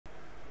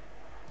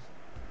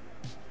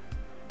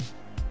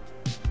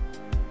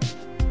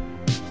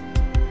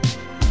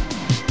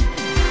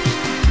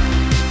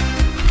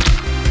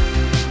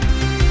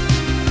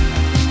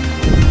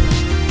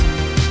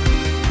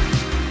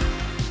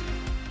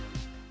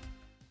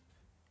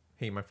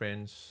Hey my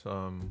friends,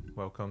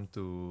 welcome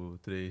to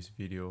today's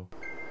video.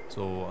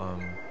 So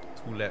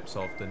 2 laps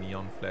of the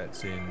neon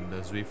flats in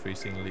the Zwift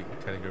Racing League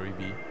Category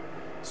B.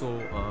 So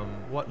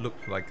what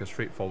looked like a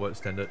straightforward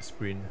standard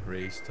sprint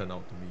race turned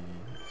out to be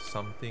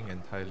something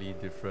entirely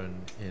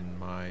different in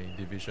my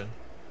division.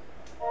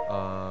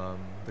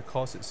 The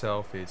course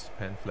itself is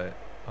pan flat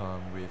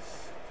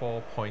with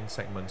 4 point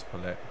segments per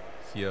lap,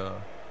 here,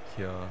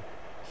 here,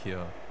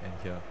 here and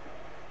here.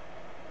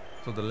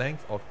 So the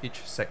length of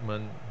each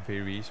segment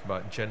varies,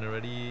 but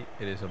generally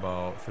it is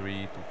about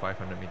 300 to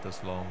 500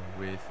 meters long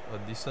with a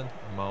decent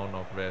amount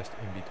of rest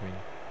in between.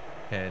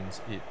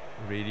 Hence, it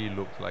really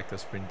looked like a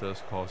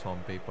sprinter's course on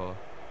paper.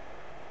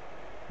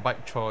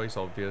 Bike choice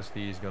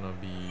obviously is gonna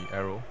be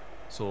aero.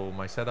 So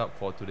my setup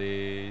for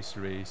today's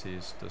race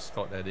is the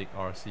Scott Addict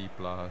RC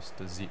plus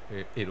the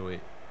Z808.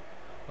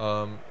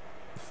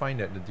 Find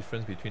that the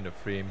difference between the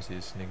frames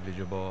is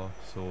negligible,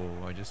 so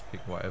I just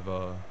pick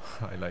whatever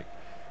I like.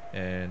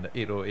 And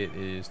the 808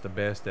 is the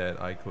best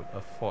that I could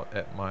afford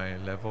at my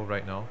level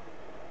right now.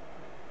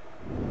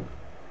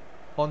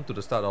 On to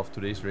the start of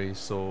today's race.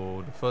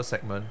 So the first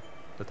segment,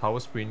 the tower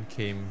sprint,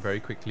 came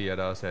very quickly at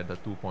us at the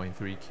 2.3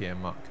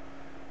 km mark.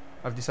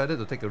 I've decided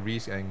to take a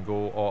risk and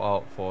go all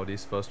out for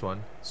this first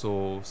one.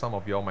 So some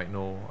of y'all might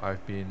know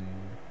I've been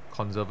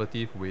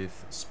conservative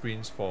with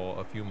sprints for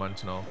a few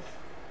months now.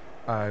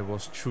 I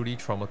was truly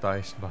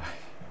traumatized by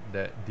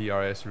that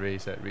DRS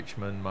race at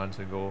Richmond months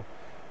ago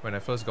when I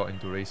first got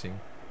into racing.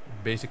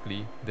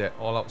 Basically, that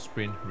all-out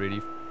sprint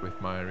really with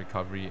my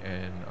recovery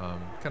and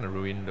kind of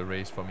ruined the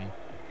race for me.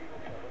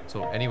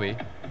 So anyway,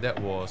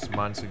 that was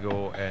months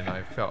ago and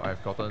I felt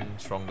I've gotten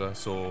stronger,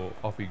 so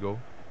off we go.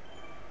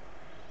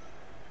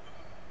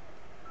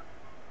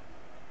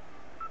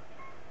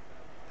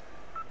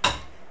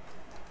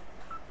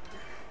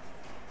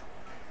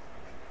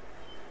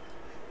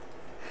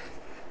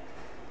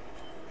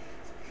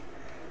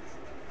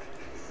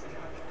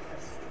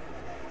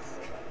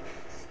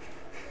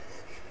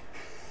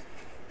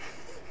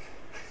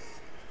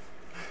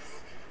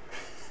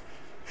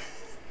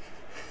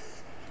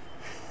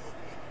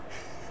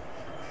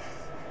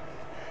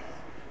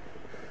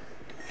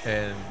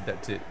 And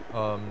that's it.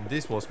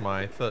 This was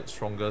my third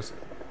strongest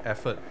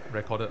effort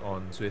recorded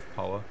on Zwift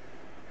Power.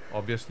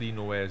 Obviously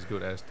nowhere as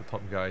good as the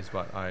top guys,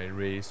 but I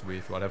race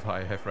with whatever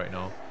I have right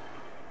now.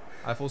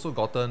 I've also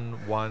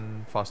gotten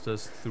one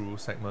fastest through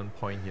segment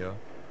point here,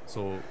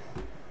 so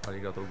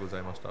arigatou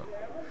gozaimashita.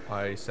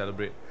 I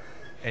celebrate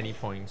any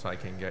points I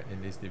can get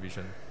in this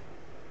division.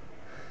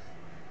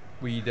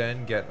 We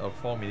then get a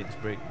 4 minutes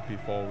break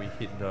before we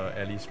hit the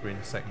alley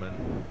sprint segment.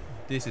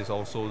 This is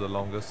also the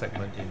longest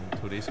segment in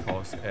today's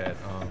course at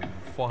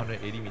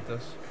 480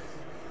 meters.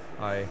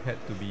 I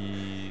had to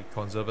be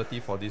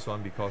conservative for this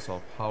one because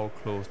of how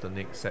close the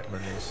next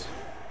segment is.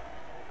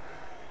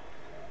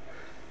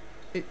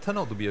 It turned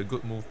out to be a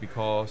good move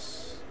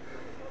because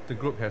the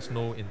group has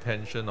no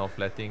intention of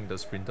letting the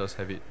sprinters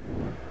have it.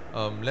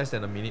 Less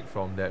than a minute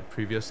from that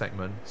previous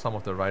segment, some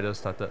of the riders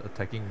started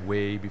attacking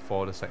way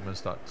before the segment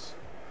starts.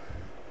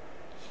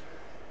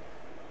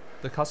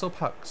 The Castle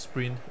Park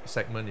sprint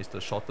segment is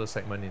the shortest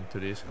segment in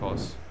today's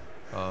course.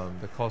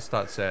 The course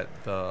starts at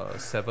the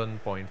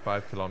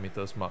 7.5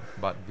 kilometers mark,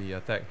 but the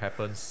attack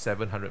happens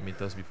 700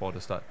 meters before the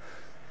start.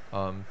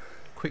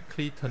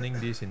 Quickly turning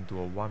this into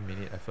a 1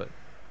 minute effort.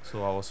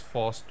 So I was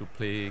forced to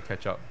play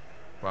catch up,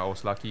 but I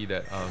was lucky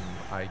that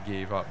I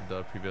gave up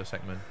the previous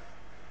segment.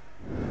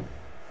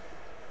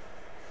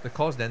 The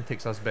course then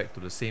takes us back to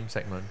the same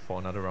segment for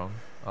another round.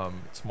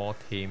 It's more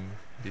tame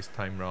this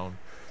time round,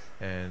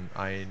 and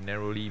I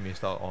narrowly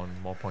missed out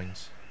on more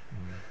points.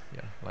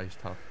 Yeah, life's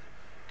tough.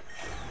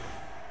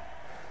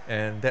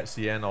 And that's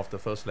the end of the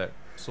first lap.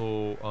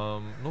 So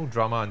no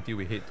drama until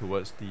we head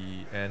towards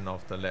the end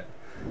of the lap,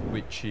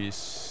 which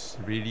is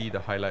really the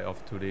highlight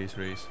of today's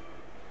race.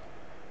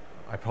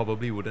 I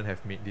probably wouldn't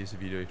have made this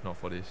video if not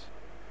for this.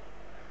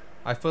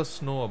 I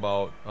first know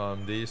about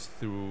this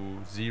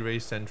through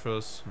ZRace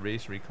Central's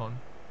Race Recon.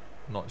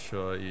 Not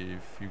sure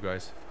if you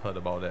guys heard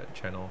about that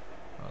channel,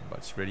 but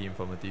it's really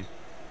informative.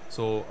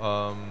 So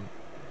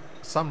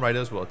some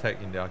riders will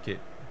attack in the arcade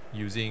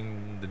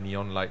using the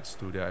neon lights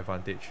to their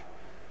advantage.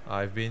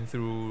 I've been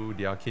through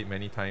the arcade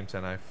many times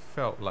and I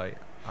felt like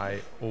I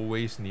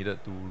always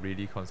needed to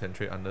really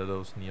concentrate under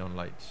those neon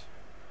lights.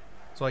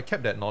 So I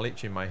kept that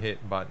knowledge in my head,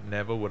 but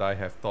never would I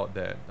have thought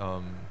that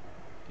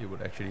it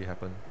would actually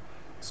happen.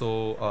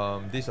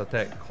 So this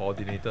attack,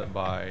 coordinated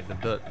by the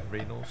Dirt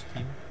Reynolds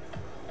team,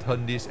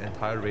 turned this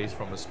entire race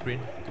from a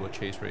sprint to a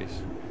chase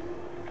race.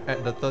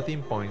 At the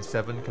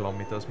 13.7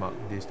 kilometers mark,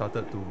 they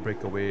started to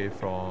break away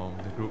from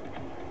the group.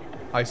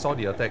 I saw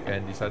the attack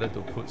and decided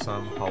to put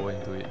some power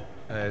into it.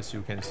 As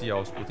you can see, I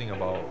was putting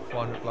about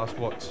 400 plus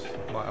watts,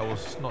 but I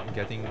was not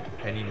getting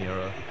any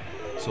nearer.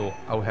 So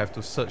I would have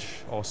to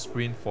search or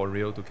sprint for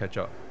real to catch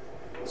up.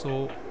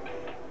 So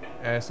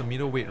as a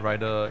middleweight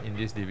rider in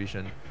this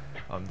division,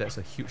 that's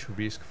a huge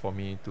risk for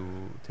me to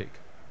take.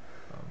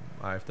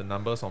 I have the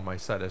numbers on my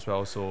side as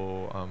well,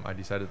 so I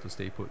decided to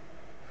stay put.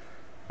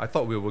 I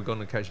thought we were going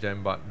to catch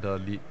them, but the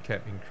lead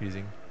kept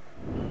increasing.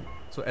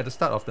 So at the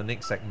start of the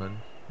next segment,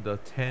 the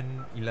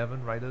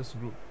 10-11 riders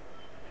group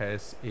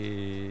has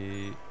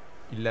a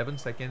 11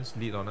 seconds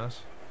lead on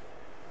us.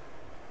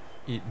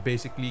 It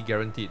basically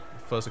guaranteed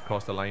first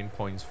across the line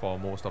points for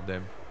most of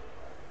them.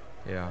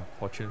 Yeah,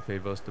 fortune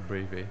favors the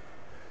brave, eh?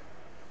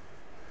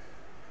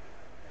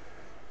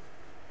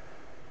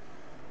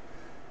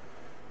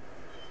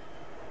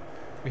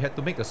 We had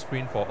to make a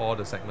sprint for all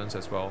the segments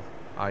as well.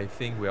 I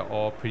think we are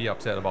all pretty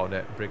upset about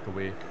that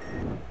breakaway.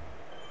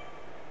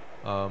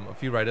 A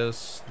few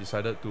riders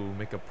decided to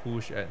make a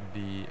push at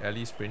the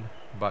alley sprint,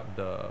 but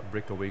the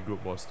breakaway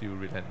group was still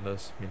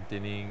relentless,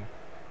 maintaining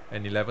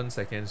an 11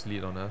 seconds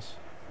lead on us.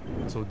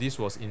 So this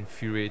was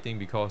infuriating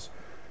because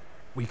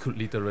we could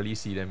literally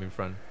see them in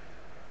front.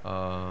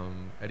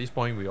 At this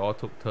point, we all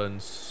took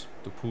turns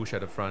to push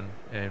at the front,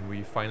 and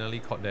we finally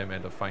caught them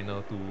at the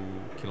final 2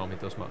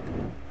 kilometers mark.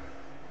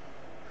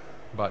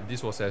 But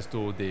this was as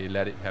though they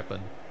let it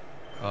happen.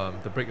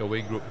 The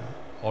breakaway group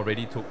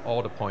already took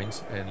all the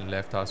points and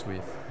left us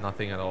with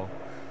nothing at all.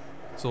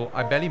 So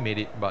I barely made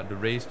it, but the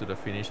race to the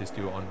finish is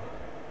still on.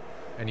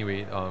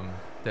 Anyway,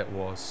 that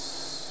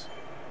was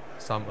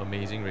some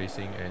amazing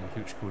racing, and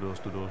huge kudos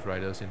to those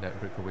riders in that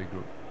breakaway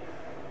group.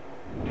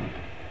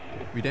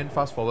 We then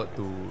fast forward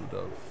to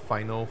the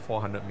final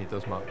 400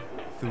 meters mark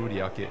through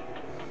the arcades,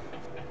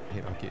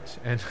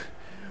 and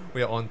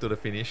we are on to the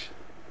finish.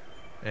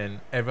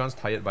 And everyone's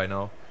tired by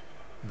now.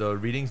 The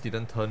readings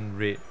didn't turn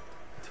red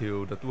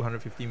till the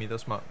 250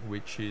 meters mark,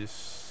 which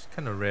is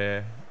kind of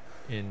rare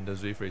in the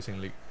Zwift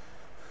Racing League.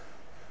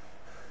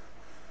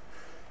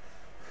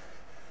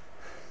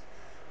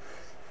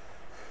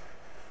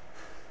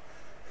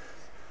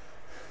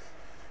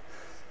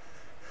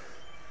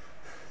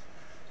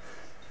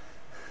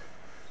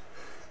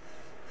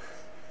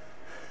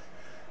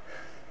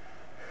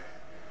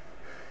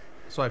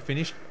 So I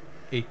finished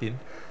 18th,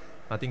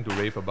 nothing to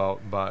rave about,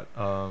 but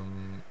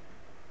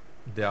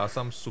there are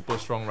some super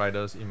strong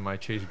riders in my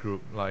chase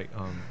group, like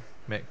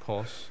Matt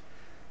Kos,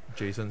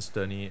 Jason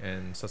Sterney,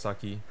 and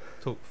Sasaki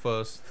took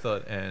first,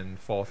 third, and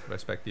fourth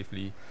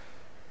respectively.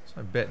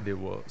 So I bet they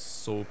were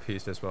so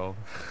pissed as well.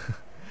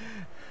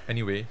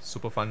 Anyway,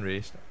 super fun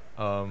race.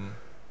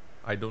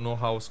 I don't know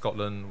how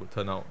Scotland would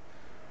turn out.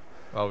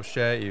 I'll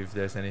share if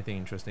there's anything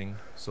interesting.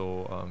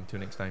 So till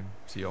next time,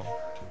 see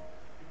y'all.